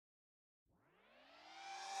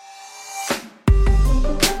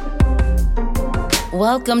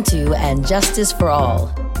Welcome to And Justice for All,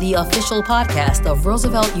 the official podcast of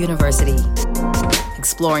Roosevelt University,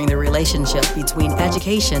 exploring the relationship between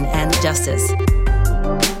education and justice,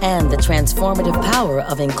 and the transformative power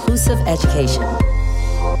of inclusive education.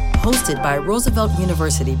 Hosted by Roosevelt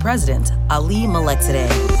University President Ali Malekzadeh.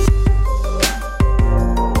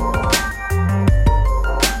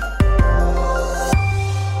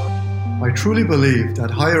 I truly believe that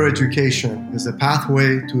higher education is a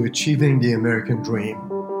pathway to achieving the American dream.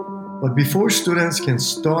 But before students can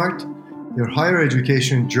start their higher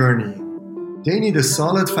education journey, they need a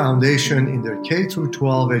solid foundation in their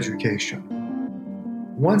K-12 education.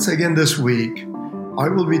 Once again this week, I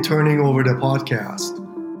will be turning over the podcast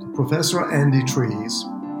to Professor Andy Trees,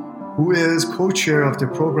 who is co-chair of the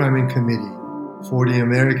programming committee for the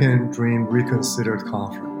American Dream Reconsidered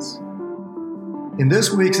Conference. In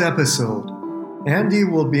this week's episode, Andy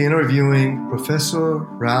will be interviewing Professor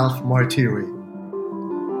Ralph Martire.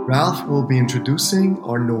 Ralph will be introducing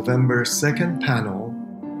our November 2nd panel,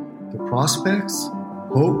 The Prospects,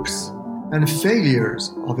 Hopes, and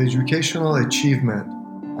Failures of Educational Achievement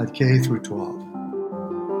at K-12.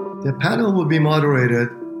 The panel will be moderated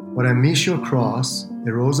by Amisha Cross,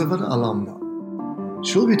 a Roosevelt alumna.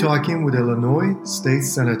 She'll be talking with Illinois State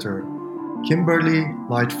Senator Kimberly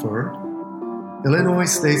Lightford, Illinois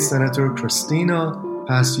State Senator Christina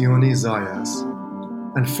Passione-Zayas,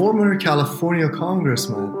 and former California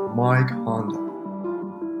Congressman Mike Honda.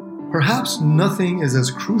 Perhaps nothing is as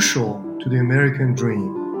crucial to the American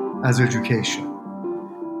dream as education,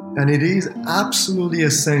 and it is absolutely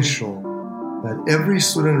essential that every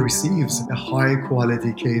student receives a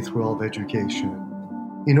high-quality K-12 education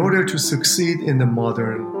in order to succeed in the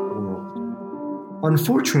modern world.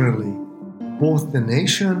 Unfortunately, both the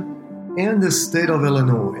nation and the state of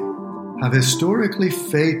Illinois have historically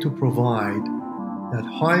failed to provide that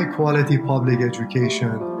high-quality public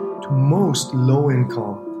education to most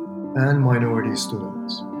low-income and minority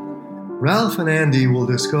students. Ralph and Andy will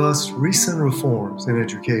discuss recent reforms in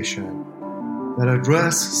education that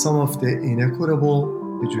address some of the inequitable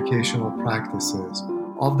educational practices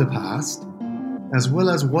of the past, as well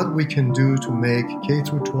as what we can do to make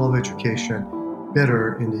K-12 education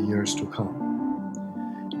better in the years to come.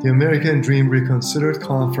 The American Dream Reconsidered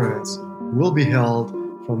Conference will be held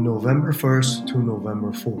from November 1st to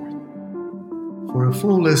November 4th. For a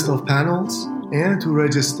full list of panels and to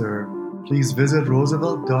register, please visit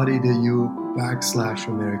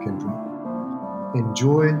roosevelt.edu/American Dream.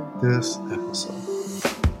 Enjoy this episode.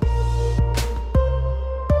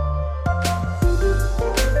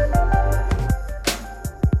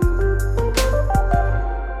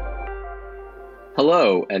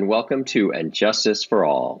 Hello, and welcome to And Justice for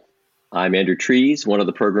All. I'm Andrew Trees, one of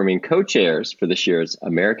the programming co-chairs for this year's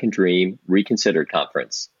American Dream Reconsidered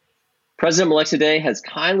Conference. President Malekzadeh has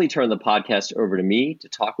kindly turned the podcast over to me to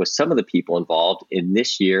talk with some of the people involved in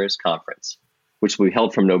this year's conference, which will be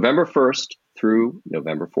held from November 1st through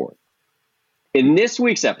November 4th. In this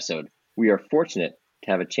week's episode, we are fortunate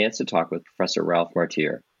to have a chance to talk with Professor Ralph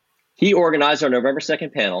Martire. He organized our November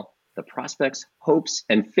 2nd panel, The Prospects, Hopes,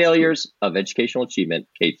 and Failures of Educational Achievement,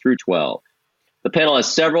 K-12. The panel has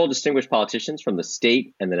several distinguished politicians from the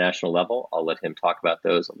state and the national level. I'll let him talk about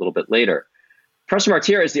those a little bit later. Professor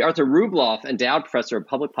Martire is the Arthur Rubloff Endowed Professor of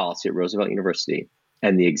Public Policy at Roosevelt University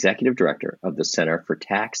and the Executive Director of the Center for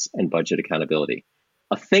Tax and Budget Accountability,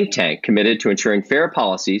 a think tank committed to ensuring fair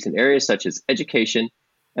policies in areas such as education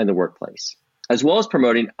and the workplace, as well as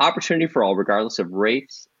promoting opportunity for all regardless of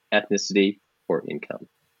race, ethnicity, or income.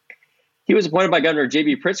 He was appointed by Governor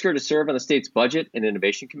J.B. Pritzker to serve on the state's Budget and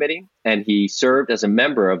Innovation Committee, and he served as a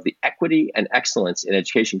member of the Equity and Excellence in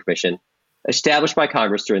Education Commission established by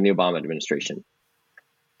Congress during the Obama administration.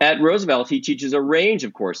 At Roosevelt, he teaches a range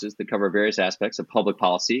of courses that cover various aspects of public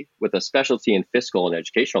policy with a specialty in fiscal and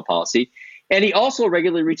educational policy, and he also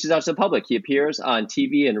regularly reaches out to the public. He appears on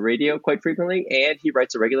TV and radio quite frequently, and he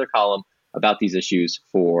writes a regular column about these issues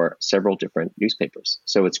for several different newspapers.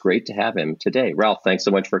 So it's great to have him today. Ralph, thanks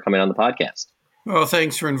so much for coming on the podcast. Well,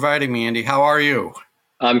 thanks for inviting me, Andy. How are you?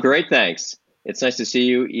 I'm great, thanks. It's nice to see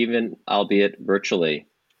you, even albeit virtually.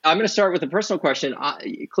 I'm going to start with a personal question.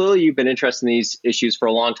 Clearly, you've been interested in these issues for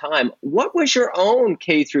a long time. What was your own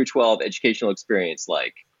K-12 educational experience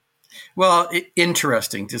like? Well,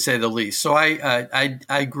 interesting to say the least. So I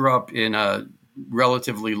grew up in a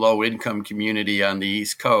relatively low-income community on the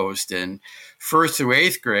East Coast, and 1st through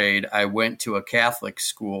 8th grade, I went to a Catholic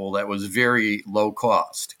school that was very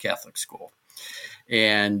low-cost Catholic school.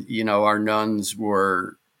 And, you know, our nuns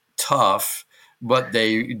were tough, but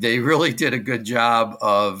they really did a good job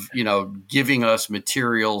of, giving us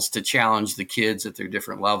materials to challenge the kids at their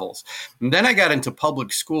different levels. And then I got into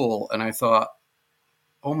public school and I thought,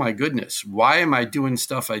 oh my goodness, why am I doing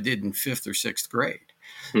stuff I did in 5th or 6th grade?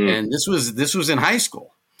 And this was in high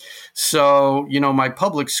school. So, my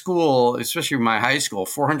public school, especially my high school,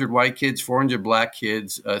 400 white kids, 400 black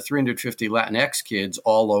kids, 350 Latinx kids,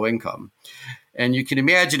 all low income. And you can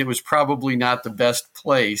imagine it was probably not the best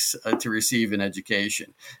place to receive an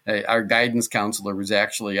education. Our guidance counselor was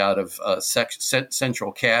actually out of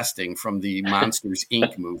central casting from the Monsters,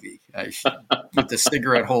 Inc. movie with the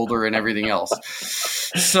cigarette holder and everything else.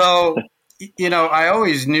 So, I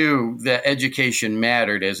always knew that education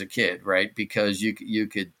mattered as a kid, right? Because you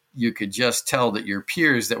could just tell that your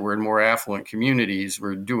peers that were in more affluent communities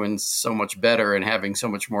were doing so much better and having so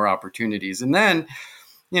much more opportunities. And then,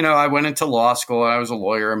 I went into law school and I was a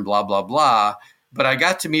lawyer and blah, blah, blah. But I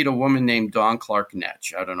got to meet a woman named Dawn Clark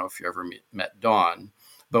Netsch. I don't know if you ever met Dawn.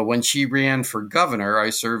 But when she ran for governor, I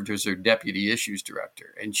served as her deputy issues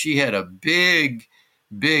director. And she had a big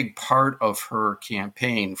part of her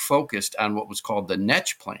campaign focused on what was called the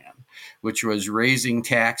Netsch Plan, which was raising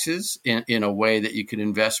taxes in a way that you could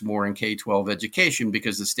invest more in K-12 education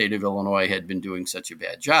because the state of Illinois had been doing such a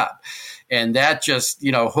bad job. And that just,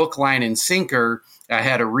 hook, line, and sinker, I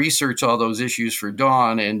had to research all those issues for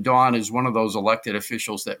Dawn. And Dawn is one of those elected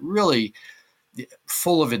officials that really,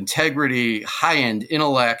 full of integrity, high-end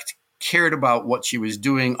intellect, cared about what she was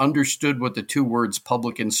doing, understood what the two words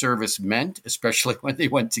public and service meant, especially when they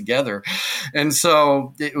went together. And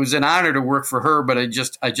so it was an honor to work for her, but I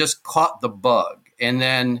just caught the bug. And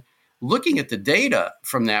then looking at the data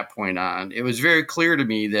from that point on, it was very clear to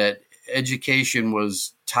me that education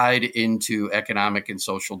was tied into economic and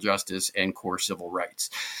social justice and core civil rights.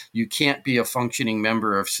 You can't be a functioning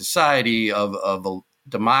member of society, of a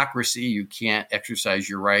democracy. You can't exercise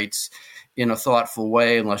your rights in a thoughtful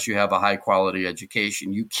way unless you have a high quality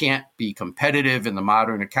education. You can't be competitive in the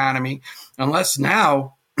modern economy unless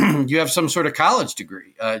now you have some sort of college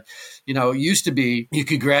degree. It used to be you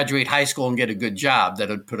could graduate high school and get a good job that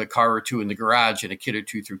would put a car or two in the garage and a kid or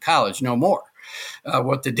two through college. No more.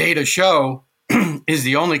 What the data show is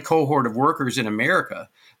the only cohort of workers in America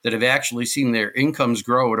that have actually seen their incomes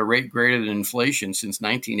grow at a rate greater than inflation since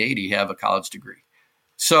 1980 have a college degree.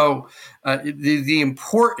 So the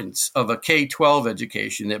importance of a K-12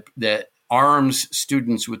 education that arms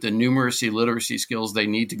students with the numeracy, literacy skills they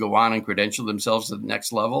need to go on and credential themselves to the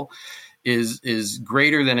next level is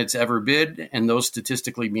greater than it's ever been. And those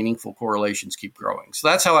statistically meaningful correlations keep growing. So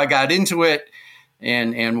that's how I got into it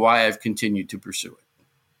and why I've continued to pursue it.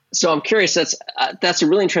 So I'm curious, that's a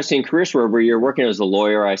really interesting career story where you're working as a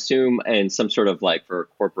lawyer, I assume, and some sort of like for a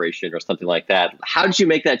corporation or something like that. How did you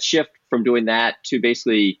make that shift from doing that to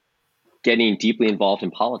basically getting deeply involved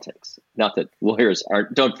in politics? Not that lawyers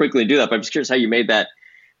don't frequently do that, but I'm just curious how you made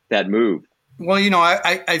that move. Well,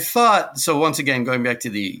 I thought, so once again, going back to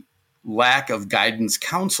the lack of guidance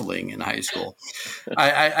counseling in high school,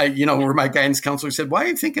 where my guidance counselor said, why are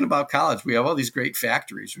you thinking about college? We have all these great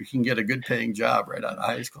factories. We can get a good paying job right out of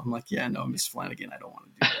high school. I'm like, yeah, no, Miss Flanagan, I don't want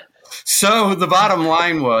to do that. So the bottom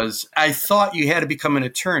line was I thought you had to become an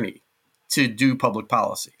attorney to do public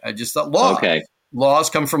policy. I just thought laws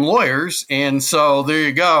come from lawyers. And so there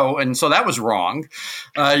you go. And so that was wrong.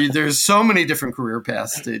 There's so many different career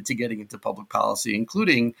paths to getting into public policy,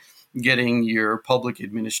 including getting your public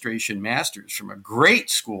administration master's from a great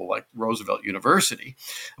school like Roosevelt University.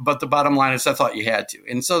 But the bottom line is I thought you had to.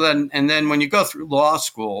 And so then when you go through law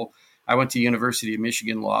school, I went to University of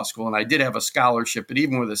Michigan Law School, and I did have a scholarship. But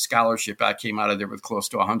even with a scholarship, I came out of there with close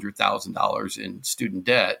to $100,000 in student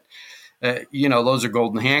debt. Those are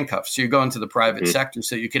golden handcuffs. So you go into the private sector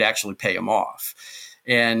so you could actually pay them off.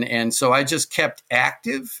 And so I just kept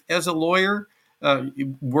active as a lawyer,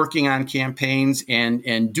 working on campaigns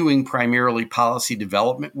and doing primarily policy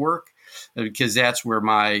development work, because that's where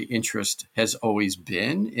my interest has always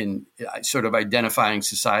been in sort of identifying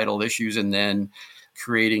societal issues and then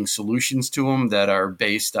creating solutions to them that are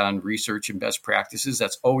based on research and best practices.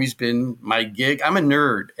 That's always been my gig. I'm a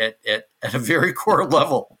nerd at a very core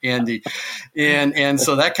level, Andy. And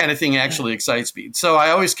so that kind of thing actually excites me. So I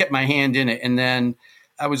always kept my hand in it. And then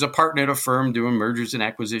I was a partner at a firm doing mergers and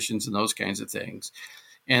acquisitions and those kinds of things.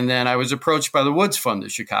 And then I was approached by the Woods Fund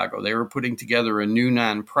of Chicago. They were putting together a new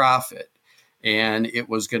nonprofit, and it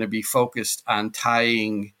was going to be focused on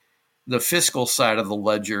tying the fiscal side of the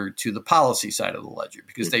ledger to the policy side of the ledger,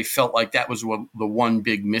 because they felt like that was the one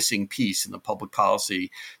big missing piece in the public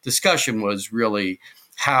policy discussion was really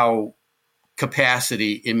how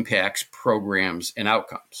capacity impacts programs and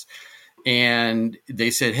outcomes. And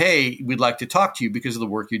they said, hey, we'd like to talk to you because of the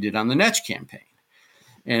work you did on the NETCH campaign.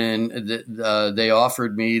 And they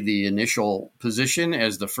offered me the initial position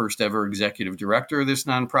as the first ever executive director of this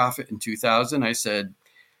nonprofit in 2000. I said,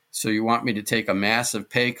 so you want me to take a massive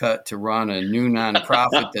pay cut to run a new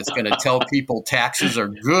nonprofit that's going to tell people taxes are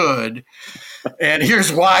good? And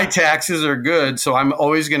here's why taxes are good. So I'm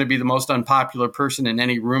always going to be the most unpopular person in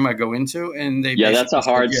any room I go into. And that's a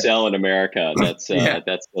hard sell in America. That's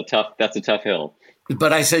a tough hill.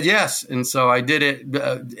 But I said yes. And so I did it.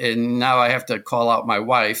 And now I have to call out my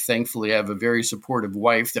wife. Thankfully, I have a very supportive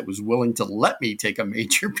wife that was willing to let me take a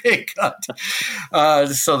major pay cut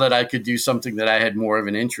so that I could do something that I had more of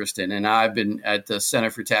an interest in. And I've been at the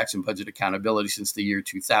Center for Tax and Budget Accountability since the year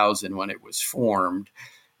 2000 when it was formed.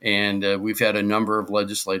 And we've had a number of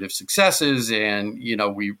legislative successes. And,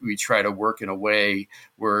 we try to work in a way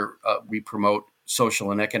where we promote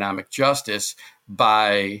social and economic justice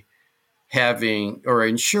by having or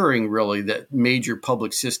ensuring really that major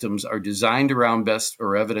public systems are designed around best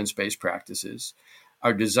or evidence-based practices,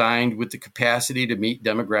 are designed with the capacity to meet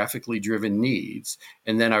demographically driven needs,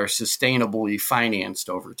 and then are sustainably financed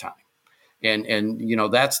over time. And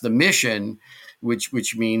that's the mission,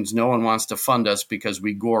 which means no one wants to fund us because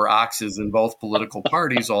we gore oxes in both political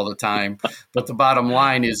parties all the time. But the bottom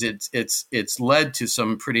line is it's led to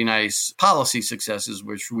some pretty nice policy successes,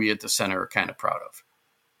 which we at the center are kind of proud of.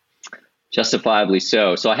 Justifiably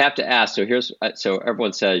so. So I have to ask. So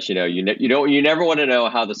everyone says, you never want to know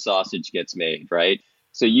how the sausage gets made, right?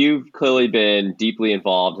 So you've clearly been deeply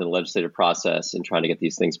involved in the legislative process and trying to get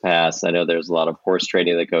these things passed. I know there's a lot of horse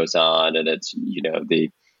trading that goes on, and it's the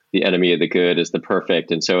enemy of the good is the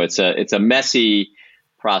perfect, and so it's a messy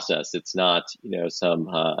process. It's not some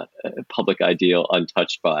public ideal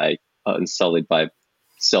untouched by unsullied by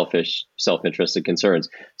selfish, self-interested concerns.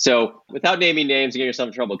 So without naming names and getting yourself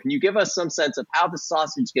in trouble, can you give us some sense of how the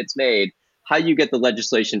sausage gets made, how you get the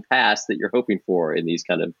legislation passed that you're hoping for in these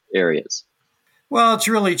kind of areas? Well, it's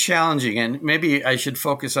really challenging. And maybe I should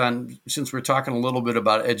focus on, since we're talking a little bit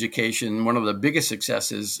about education, one of the biggest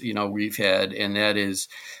successes, we've had, and that is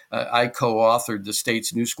I co-authored the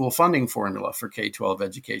state's new school funding formula for K-12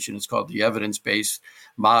 education. It's called the Evidence-Based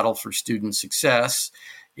Model for Student Success.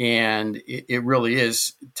 And it really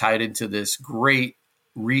is tied into this great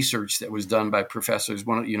research that was done by professors,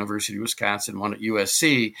 one at the University of Wisconsin, one at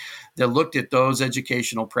USC, that looked at those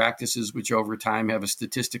educational practices which over time have a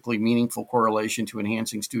statistically meaningful correlation to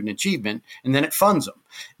enhancing student achievement, and then it funds them.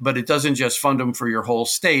 But it doesn't just fund them for your whole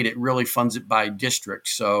state, it really funds it by district.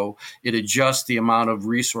 So it adjusts the amount of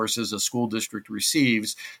resources a school district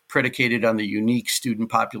receives predicated on the unique student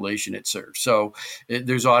population it serves. So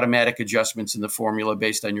there's automatic adjustments in the formula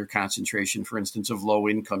based on your concentration, for instance, of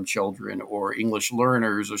low-income children or English learners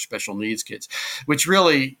or special needs kids, which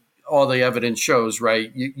really all the evidence shows,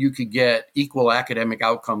 right? You could get equal academic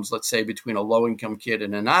outcomes, let's say, between a low-income kid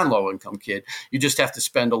and a non-low-income kid. You just have to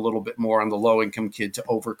spend a little bit more on the low-income kid to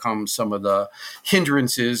overcome some of the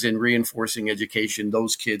hindrances in reinforcing education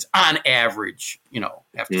those kids, on average,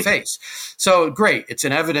 have to face. So great. It's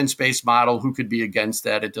an evidence-based model. Who could be against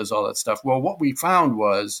that? It does all that stuff. Well, what we found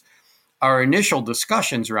was our initial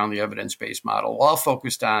discussions around the evidence-based model all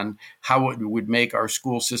focused on how it would make our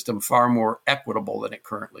school system far more equitable than it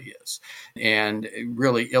currently is. And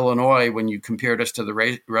really, Illinois, when you compared us to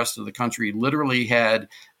the rest of the country, literally had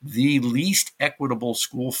the least equitable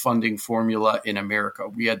school funding formula in America.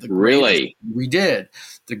 We had the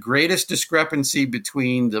greatest discrepancy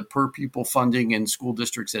between the per pupil funding in school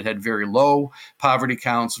districts that had very low poverty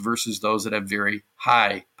counts versus those that have very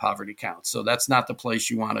high poverty counts. So that's not the place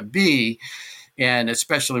you want to be. And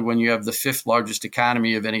especially when you have the fifth largest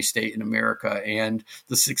economy of any state in America and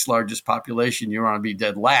the sixth largest population, you want to be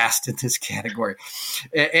dead last in this category.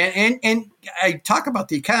 And I talk about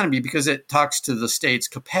the economy because it talks to the state's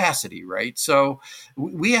capacity, right? So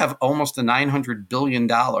we have almost a $900 billion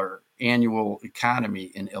annual economy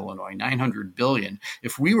in Illinois, $900 billion.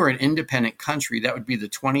 If we were an independent country, that would be the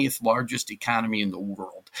 20th largest economy in the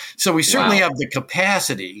world. So we certainly have the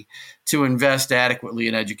capacity to invest adequately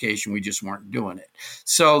in education. We just weren't doing it.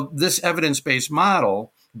 So this evidence-based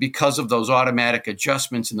model, because of those automatic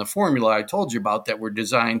adjustments in the formula I told you about that were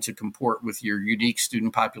designed to comport with your unique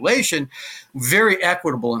student population, very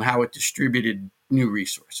equitable in how it distributed new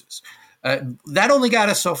resources. That only got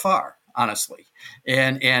us so far, honestly.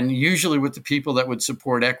 And usually with the people that would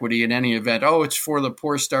support equity in any event, it's for the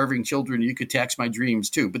poor, starving children. You could tax my dreams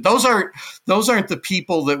too. But those aren't the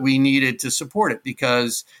people that we needed to support it,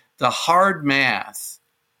 because the hard math,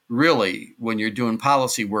 really, when you're doing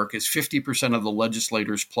policy work, is 50% of the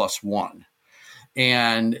legislators plus one.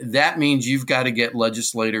 And that means you've got to get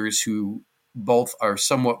legislators who both are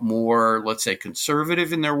somewhat more, let's say,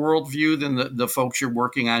 conservative in their worldview than the folks you're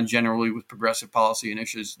working on generally with progressive policy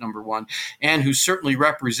initiatives, number one, and who certainly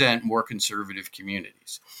represent more conservative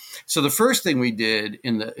communities. So the first thing we did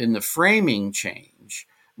in the framing change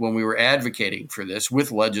when we were advocating for this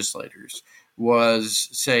with legislators was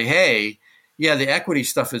say, hey, yeah, the equity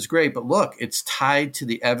stuff is great, but look, it's tied to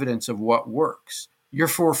the evidence of what works. You're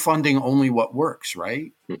for funding only what works,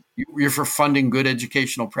 right? You're for funding good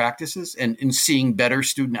educational practices and seeing better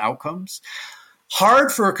student outcomes. Hard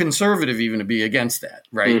for a conservative even to be against that,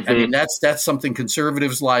 right? Mm-hmm. I mean, that's something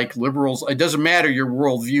conservatives like, liberals, it doesn't matter your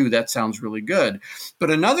worldview, that sounds really good. But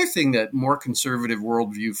another thing that more conservative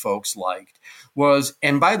worldview folks liked was,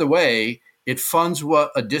 and by the way, it funds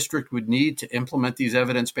what a district would need to implement these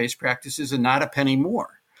evidence-based practices and not a penny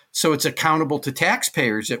more. So it's accountable to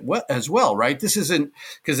taxpayers as well, right? This isn't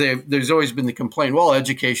because there's always been the complaint, well,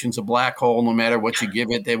 education's a black hole. No matter what you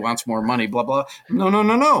give it, they want more money, blah, blah.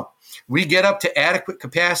 No. We get up to adequate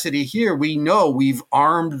capacity here. We know we've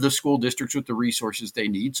armed the school districts with the resources they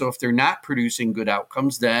need. So if they're not producing good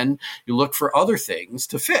outcomes, then you look for other things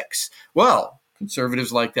to fix. Well,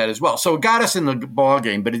 conservatives like that as well. So it got us in the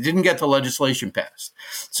ballgame, but it didn't get the legislation passed.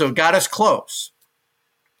 So it got us close.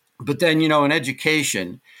 But then, in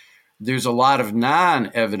education, there's a lot of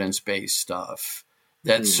non-evidence-based stuff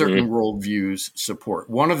that certain worldviews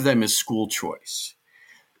support. One of them is school choice.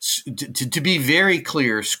 To be very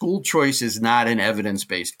clear, school choice is not an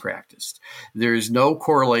evidence-based practice. There is no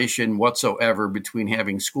correlation whatsoever between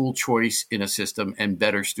having school choice in a system and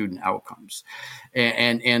better student outcomes.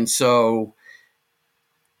 And so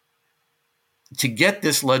to get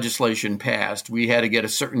this legislation passed, we had to get a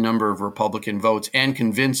certain number of Republican votes and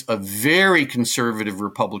convince a very conservative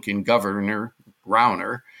Republican governor,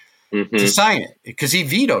 Rauner, to sign it because he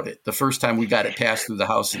vetoed it the first time we got it passed through the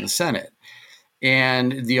House and the Senate.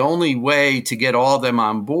 And the only way to get all of them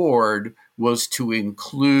on board was to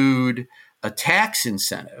include a tax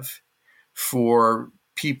incentive for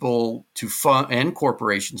people to fund, and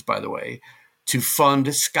corporations, by the way, to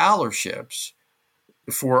fund scholarships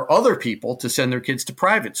for other people to send their kids to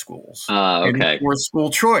private schools. Okay. For school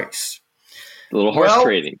choice. A little horse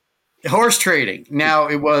trading. Horse trading. Now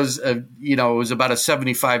it was about a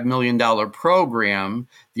 $75 million program.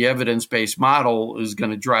 The evidence-based model is going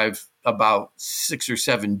to drive about $6 or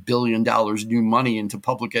 $7 billion new money into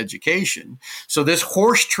public education. So this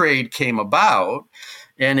horse trade came about,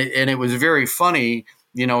 and it was very funny.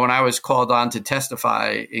 When I was called on to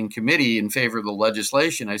testify in committee in favor of the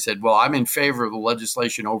legislation, I said, well, I'm in favor of the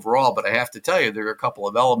legislation overall, but I have to tell you, there are a couple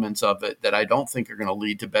of elements of it that I don't think are going to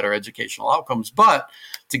lead to better educational outcomes. But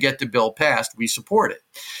to get the bill passed, we support it.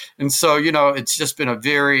 And so, it's just been a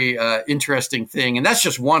very interesting thing. And that's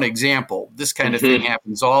just one example. This kind of thing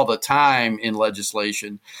happens all the time in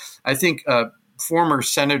legislation. I think former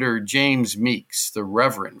Senator James Meeks, the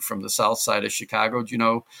Reverend from the South Side of Chicago, do you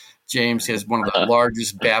know James has one of the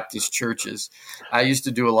largest Baptist churches. I used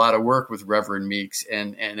to do a lot of work with Reverend Meeks.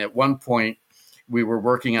 And at one point, we were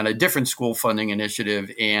working on a different school funding initiative,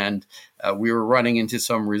 and we were running into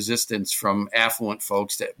some resistance from affluent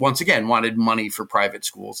folks that, once again, wanted money for private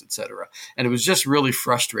schools, et cetera. And it was just really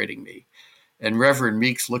frustrating me. And Reverend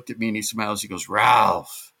Meeks looked at me and he smiles. He goes,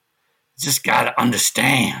 Ralph, you just got to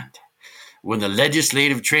understand. When the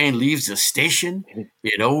legislative train leaves the station,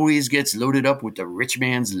 it always gets loaded up with the rich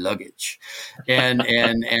man's luggage. And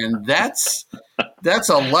that's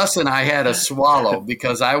a lesson I had to swallow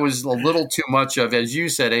because I was a little too much of, as you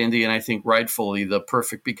said, Andy, and I think rightfully, the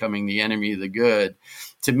perfect becoming the enemy of the good.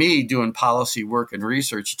 To me, doing policy work and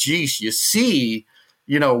research, geez, you see,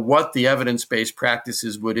 what the evidence-based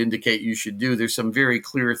practices would indicate you should do. There's some very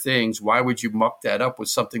clear things. Why would you muck that up with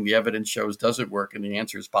something the evidence shows doesn't work? And the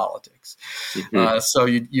answer is politics. So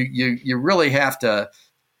you really have to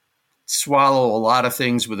swallow a lot of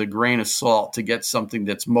things with a grain of salt to get something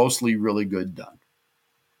that's mostly really good done.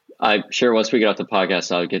 I'm sure once we get off the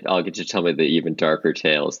podcast, I'll get you to tell me the even darker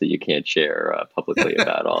tales that you can't share publicly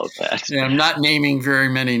about all of that. Yeah, I'm not naming very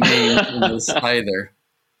many names in this either.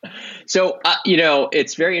 So,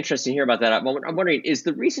 it's very interesting to hear about that. I'm wondering, is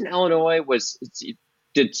the reason Illinois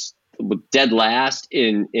did dead last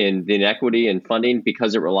in the inequity and funding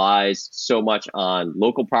because it relies so much on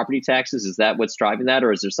local property taxes? Is that what's driving that?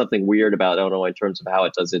 Or is there something weird about Illinois in terms of how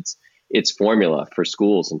it does its formula for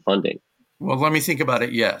schools and funding? Well, let me think about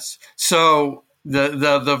it. Yes. So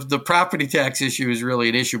the property tax issue is really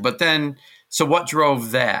an issue, but then, so what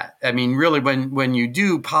drove that? I mean, really, when you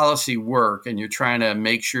do policy work and you're trying to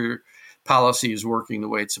make sure policy is working the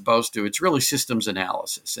way it's supposed to, it's really systems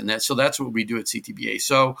analysis. And that's what we do at CTBA.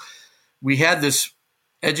 So we had this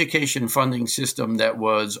education funding system that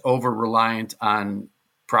was over-reliant on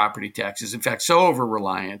property taxes. In fact, so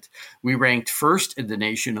over-reliant, we ranked first in the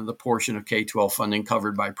nation in the portion of K-12 funding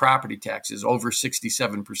covered by property taxes, over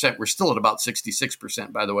 67%. We're still at about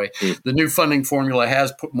 66%, by the way. The new funding formula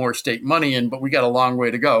has put more state money in, but we got a long way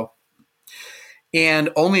to go.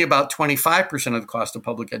 And only about 25% of the cost of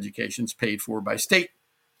public education is paid for by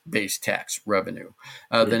state-based tax revenue.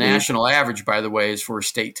 The national average, by the way, is for a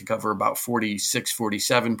state to cover about 46,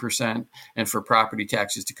 47%, and for property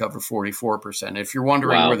taxes to cover 44%. If you're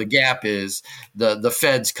wondering where the gap is, the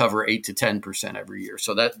feds cover 8 to 10% every year.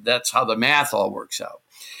 So that's how the math all works out.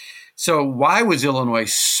 So why was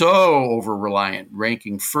Illinois so over-reliant,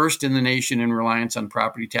 ranking first in the nation in reliance on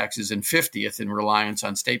property taxes and 50th in reliance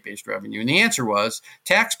on state-based revenue? And the answer was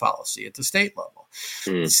tax policy at the state level.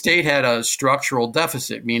 The state had a structural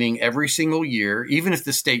deficit, meaning every single year, even if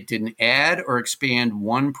the state didn't add or expand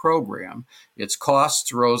one program, its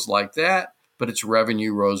costs rose like that, but its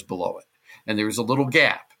revenue rose below it. And there was a little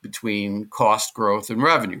gap between cost growth and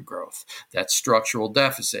revenue growth, that structural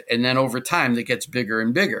deficit. And then over time, that gets bigger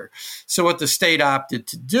and bigger. So what the state opted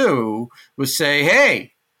to do was say,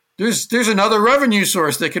 hey, there's another revenue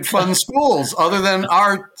source that could fund schools other than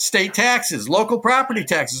our state taxes, local property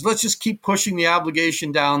taxes. Let's just keep pushing the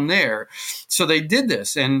obligation down there. So they did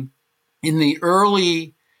this. And in the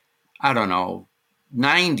early, 90s,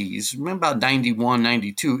 about 91,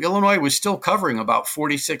 92, Illinois was still covering about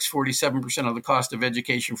 46, 47% of the cost of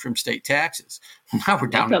education from state taxes. Now we're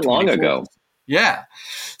down to 24%. Long ago. Yeah.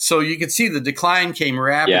 So you can see the decline came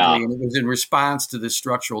rapidly, and it was in response to this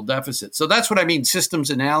structural deficit. So that's what I mean. Systems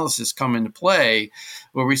analysis come into play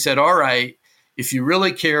where we said, all right, if you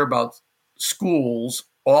really care about schools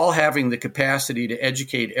all having the capacity to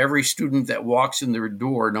educate every student that walks in their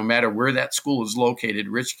door, no matter where that school is located,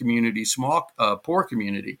 rich community, small, poor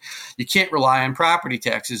community, you can't rely on property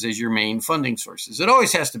taxes as your main funding sources. It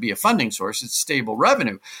always has to be a funding source. It's stable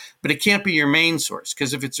revenue, but it can't be your main source,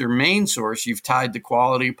 because if it's your main source, you've tied the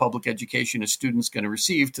quality of public education a student's going to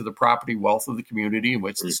receive to the property wealth of the community in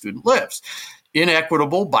which the student lives.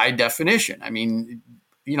 Inequitable by definition. I mean,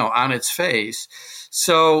 on its face.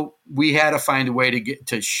 So we had to find a way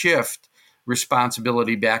to shift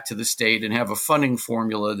responsibility back to the state and have a funding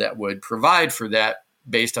formula that would provide for that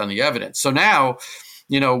based on the evidence. So now,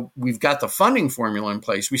 we've got the funding formula in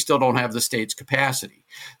place. We still don't have the state's capacity.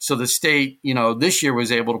 So the state, this year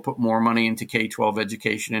was able to put more money into K-12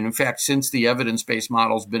 education. And in fact, since the evidence-based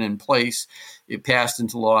model's been in place, it passed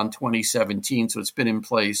into law in 2017. So it's been in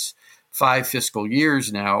place 5 fiscal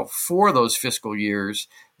years now. For those fiscal years,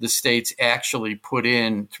 the states actually put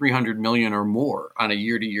in $300 million or more on a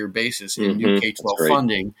year-to-year basis in new K-12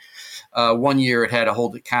 funding. 1 year it had to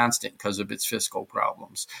hold it constant because of its fiscal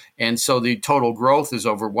problems. And so the total growth is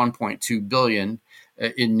over $1.2 billion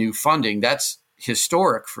in new funding. That's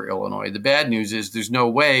historic for Illinois. The bad news is there's no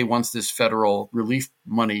way once this federal relief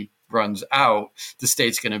money runs out, the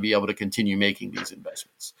state's going to be able to continue making these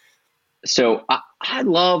investments. So I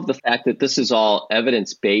love the fact that this is all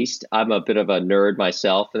evidence-based. I'm a bit of a nerd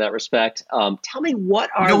myself in that respect. Tell me,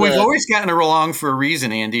 what are we've always gotten along for a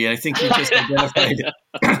reason, Andy. I think you just identified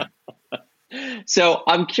it. So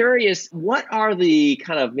I'm curious, what are the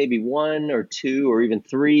kind of maybe 1 or 2 or even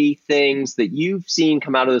 3 things that you've seen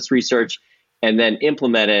come out of this research and then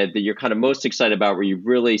implemented that you're kind of most excited about, where you've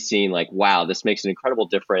really seen like, wow, this makes an incredible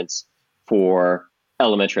difference for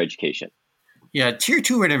elementary education? Yeah, Tier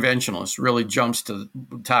 2 interventionalists really jumps to the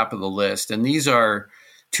top of the list. And these are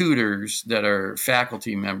tutors that are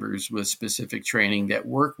faculty members with specific training that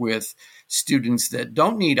work with students that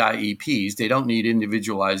don't need IEPs. They don't need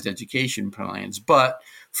individualized education plans, but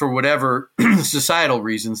for whatever societal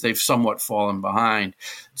reasons, they've somewhat fallen behind.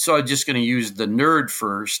 So I'm just going to use the nerd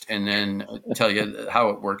first and then tell you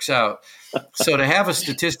how it works out. So to have a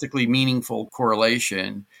statistically meaningful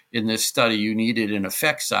correlation in this study, you needed an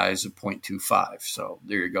effect size of 0.25. So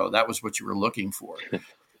there you go. That was what you were looking for.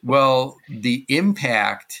 Well, the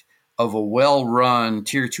impact of a well-run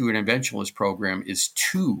Tier 2 interventionalist program is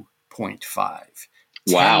 2.5.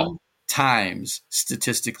 Wow. Times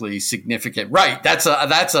statistically significant. Right. That's very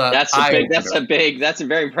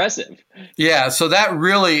impressive. Yeah. So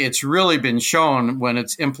it's really been shown when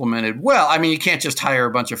it's implemented well. I mean, you can't just hire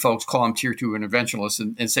a bunch of folks, call them Tier 2 interventionalists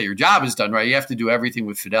and say your job is done right. You have to do everything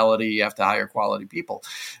with fidelity. You have to hire quality people.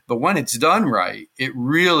 But when it's done right, it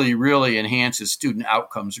really, really enhances student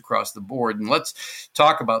outcomes across the board. And let's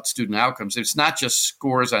talk about student outcomes. It's not just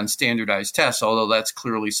scores on standardized tests, although that's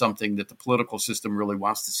clearly something that the political system really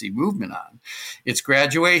wants to see movement improvement on. It's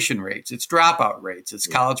graduation rates, it's dropout rates, it's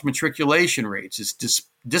college matriculation rates, it's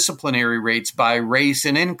disciplinary rates by race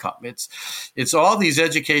and income. It's all these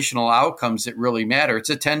educational outcomes that really matter. It's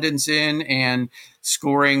attendance in and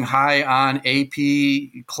scoring high on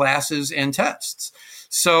AP classes and tests.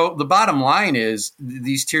 So the bottom line is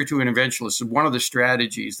these tier 2 interventionalists, one of the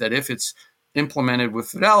strategies that if it's implemented with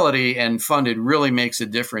fidelity and funded really makes a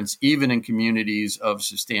difference, even in communities of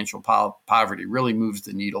substantial poverty, really moves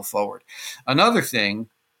the needle forward. Another thing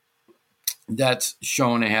that's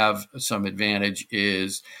shown to have some advantage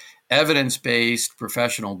is evidence-based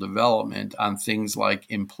professional development on things like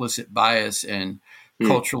implicit bias and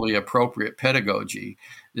culturally appropriate pedagogy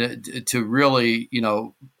to really,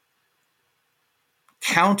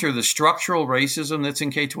 counter the structural racism that's in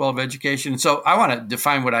K-12 education. So I want to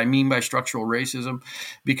define what I mean by structural racism,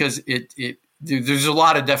 because there's a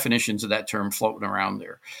lot of definitions of that term floating around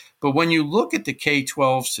there. But when you look at the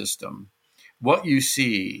K-12 system, what you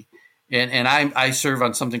see, and I serve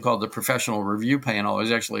on something called the Professional Review Panel. I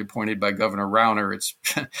was actually appointed by Governor Rauner. It's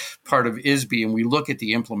part of ISB, and we look at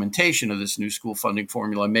the implementation of this new school funding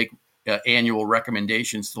formula and make annual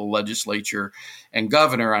recommendations to the legislature and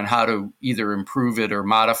governor on how to either improve it or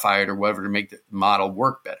modify it or whatever to make the model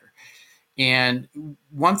work better. And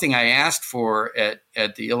one thing I asked for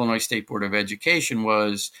at the Illinois State Board of Education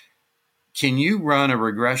was, can you run a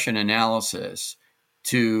regression analysis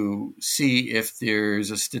to see if there's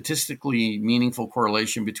a statistically meaningful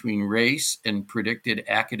correlation between race and predicted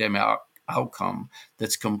academic outcome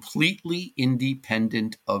that's completely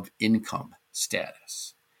independent of income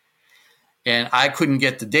status? And I couldn't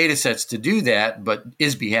get the data sets to do that, but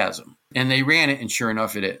ISB has them. And they ran it, and sure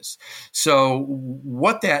enough, it is. So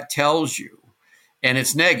what that tells you, and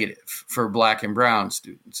it's negative for Black and brown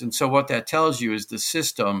students. And so what that tells you is the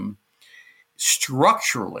system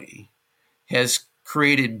structurally has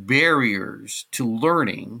created barriers to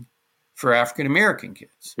learning for African American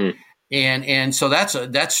kids. And so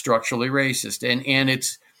that's structurally racist. And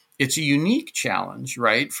it's a unique challenge,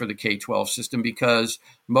 right, for the K-12 system, because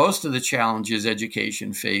most of the challenges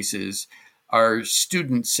education faces are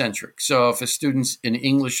student-centric. So if a student's an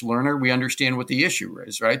English learner, we understand what the issue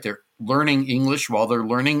is, right? They're learning English while they're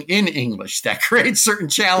learning in English. That creates certain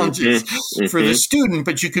challenges for the student,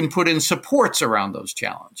 but you can put in supports around those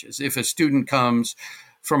challenges. If a student comes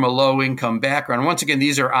from a low-income background, once again,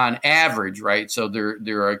 these are on average, right? So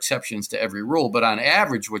there are exceptions to every rule, but on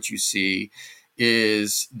average, what you see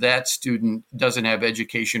is that student doesn't have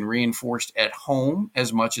education reinforced at home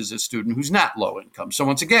as much as a student who's not low income. So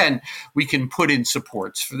once again, we can put in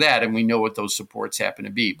supports for that, and we know what those supports happen to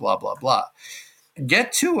be, blah, blah, blah.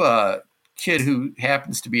 Get to a kid who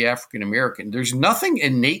happens to be African American. There's nothing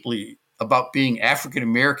innately about being African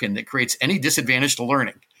American that creates any disadvantage to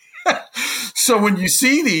learning. So when you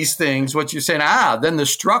see these things, what you're saying, then the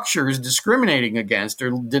structure is discriminating against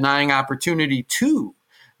or denying opportunity to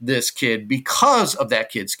this kid because of that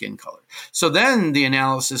kid's skin color. So then the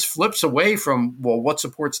analysis flips away from, well, what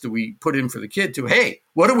supports do we put in for the kid to, hey,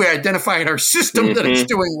 what do we identify in our system that it's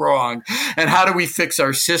doing wrong? And how do we fix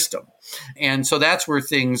our system? And so that's where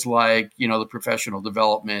things like, the professional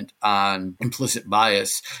development on implicit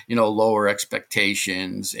bias, lower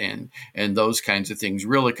expectations and those kinds of things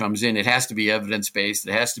really comes in. It has to be evidence-based.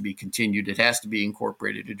 It has to be continued. It has to be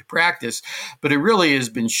incorporated into practice. But it really has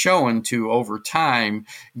been shown to, over time,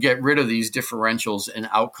 get rid of these differentials in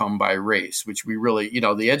outcome by race, which we really,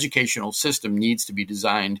 the educational system needs to be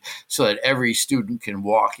designed so that every student can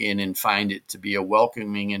walk in and find it to be a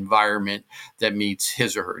welcoming environment that meets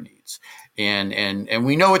his or her needs. And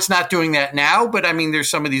we know it's not doing that now, but I mean, there's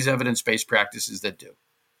some of these evidence-based practices that do.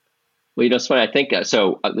 Well, it's funny. I think this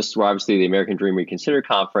is where obviously the American Dream Reconsidered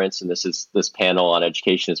Conference, and this panel on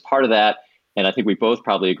education is part of that. And I think we both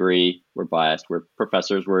probably agree, we're biased, we're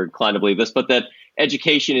professors, we're inclined to believe this, but that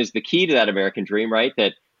education is the key to that American dream, right?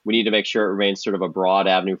 That we need to make sure it remains sort of a broad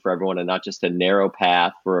avenue for everyone and not just a narrow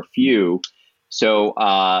path for a few. So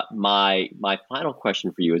my final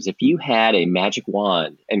question for you is, if you had a magic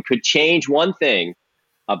wand and could change one thing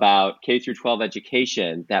about K through 12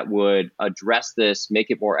 education that would address this, make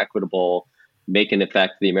it more equitable, make in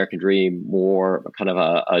effect the American dream more kind of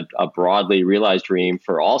a broadly realized dream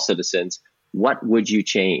for all citizens, what would you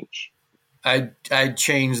change? I'd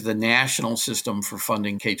change the national system for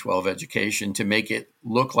funding K-12 education to make it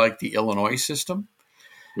look like the Illinois system,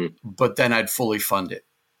 but then I'd fully fund it.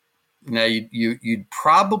 Now, you'd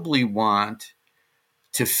probably want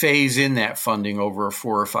to phase in that funding over a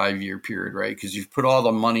 4 or 5 year period, right? Because you've put all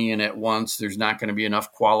the money in at once. There's not going to be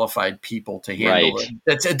enough qualified people to handle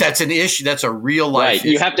it. That's an issue. That's a real life issue.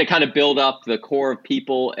 You have to kind of build up the core of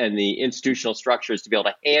people and the institutional structures to be able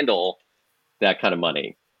to handle that kind of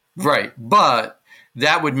money. Right. But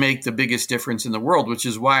that would make the biggest difference in the world, which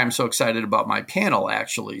is why I'm so excited about my panel,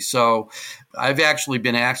 actually. So I've actually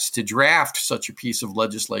been asked to draft such a piece of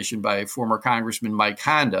legislation by former Congressman Mike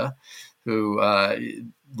Honda, who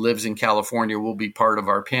lives in California, will be part of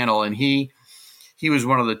our panel. And he was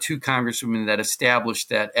one of the 2 congresswomen that established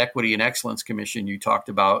that Equity and Excellence Commission you talked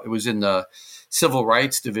about. It was in the Civil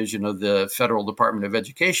Rights Division of the Federal Department of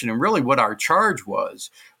Education. And really what our charge was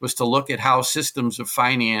to look at how systems of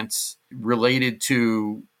finance related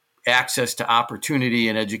to access to opportunity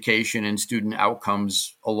and education and student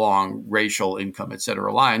outcomes along racial, income, et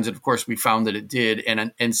cetera, lines. And of course, we found that it did,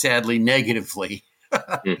 and sadly, negatively.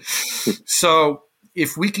 So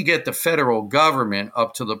if we could get the federal government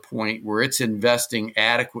up to the point where it's investing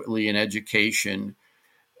adequately in education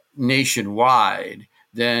nationwide,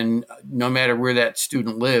 then no matter where that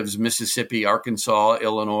student lives, Mississippi, Arkansas,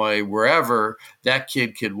 Illinois, wherever, that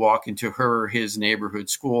kid could walk into her or his neighborhood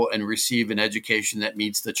school and receive an education that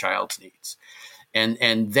meets the child's needs.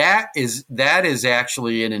 And that is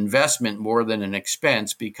actually an investment more than an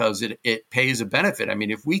expense, because it pays a benefit. I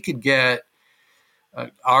mean, if we could get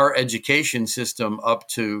our education system up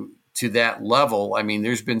to that level, I mean,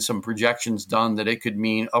 there's been some projections done that it could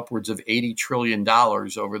mean upwards of $80 trillion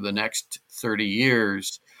over the next 30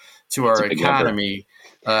 years to our economy.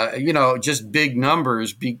 Just big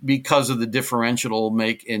numbers because of the differential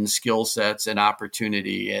make in skill sets and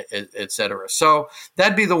opportunity, et cetera. So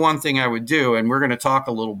that'd be the one thing I would do. And we're going to talk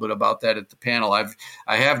a little bit about that at the panel.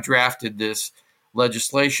 I have drafted this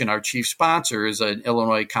legislation. Our chief sponsor is an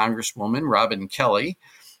Illinois Congresswoman, Robin Kelly,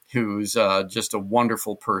 who's just a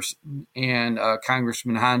wonderful person. And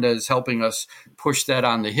Congressman Honda is helping us push that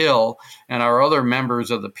on the Hill. And our other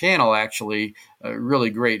members of the panel, actually, really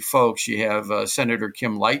great folks. You have Senator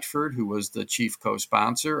Kim Lightford, who was the chief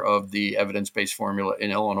co-sponsor of the evidence-based formula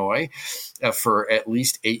in Illinois for at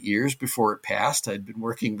least 8 years before it passed. I'd been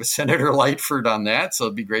working with Senator Lightford on that, so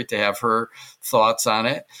it'd be great to have her thoughts on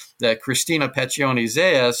it. That Christina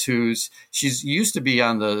Peccioni-Zayas, she's used to be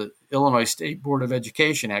on the Illinois State Board of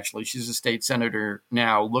Education, actually. She's a state senator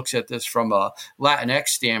now, looks at this from a Latinx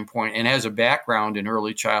standpoint and has a background in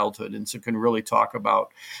early childhood, and so can really talk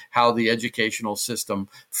about how the educational system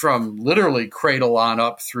from literally cradle on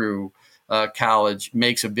up through college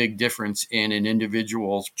makes a big difference in an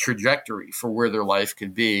individual's trajectory for where their life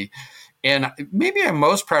could be. And maybe I'm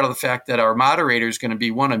most proud of the fact that our moderator is going to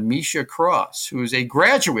be one Amisha Cross, who is a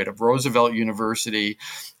graduate of Roosevelt University,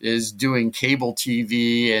 is doing cable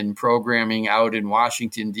TV and programming out in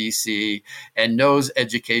Washington, D.C., and knows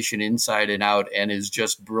education inside and out and is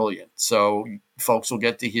just brilliant. So folks will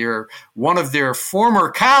get to hear one of their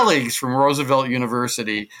former colleagues from Roosevelt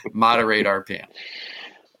University moderate our panel.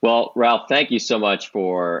 Well, Ralph, thank you so much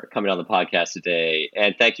for coming on the podcast today.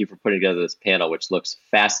 And thank you for putting together this panel, which looks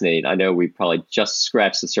fascinating. I know we've probably just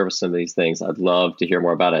scratched the surface of some of these things. I'd love to hear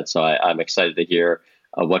more about it. So I'm excited to hear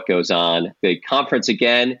what goes on. The conference,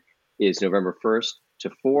 again, is November 1st to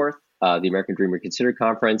 4th, the American Dream Reconsidered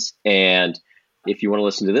Conference. And if you want to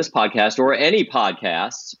listen to this podcast or any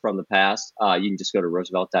podcasts from the past, you can just go to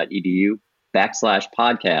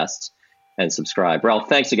roosevelt.edu/podcasts and subscribe. Ralph,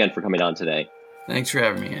 thanks again for coming on today. Thanks for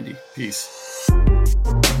having me, Andy. Peace.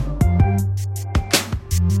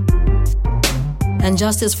 And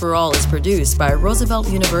Justice for All is produced by Roosevelt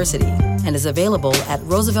University and is available at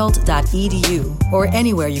roosevelt.edu or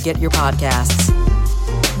anywhere you get your podcasts.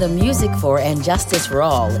 The music for And Justice for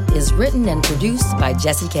All is written and produced by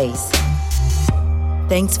Jesse Case.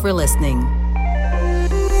 Thanks for listening.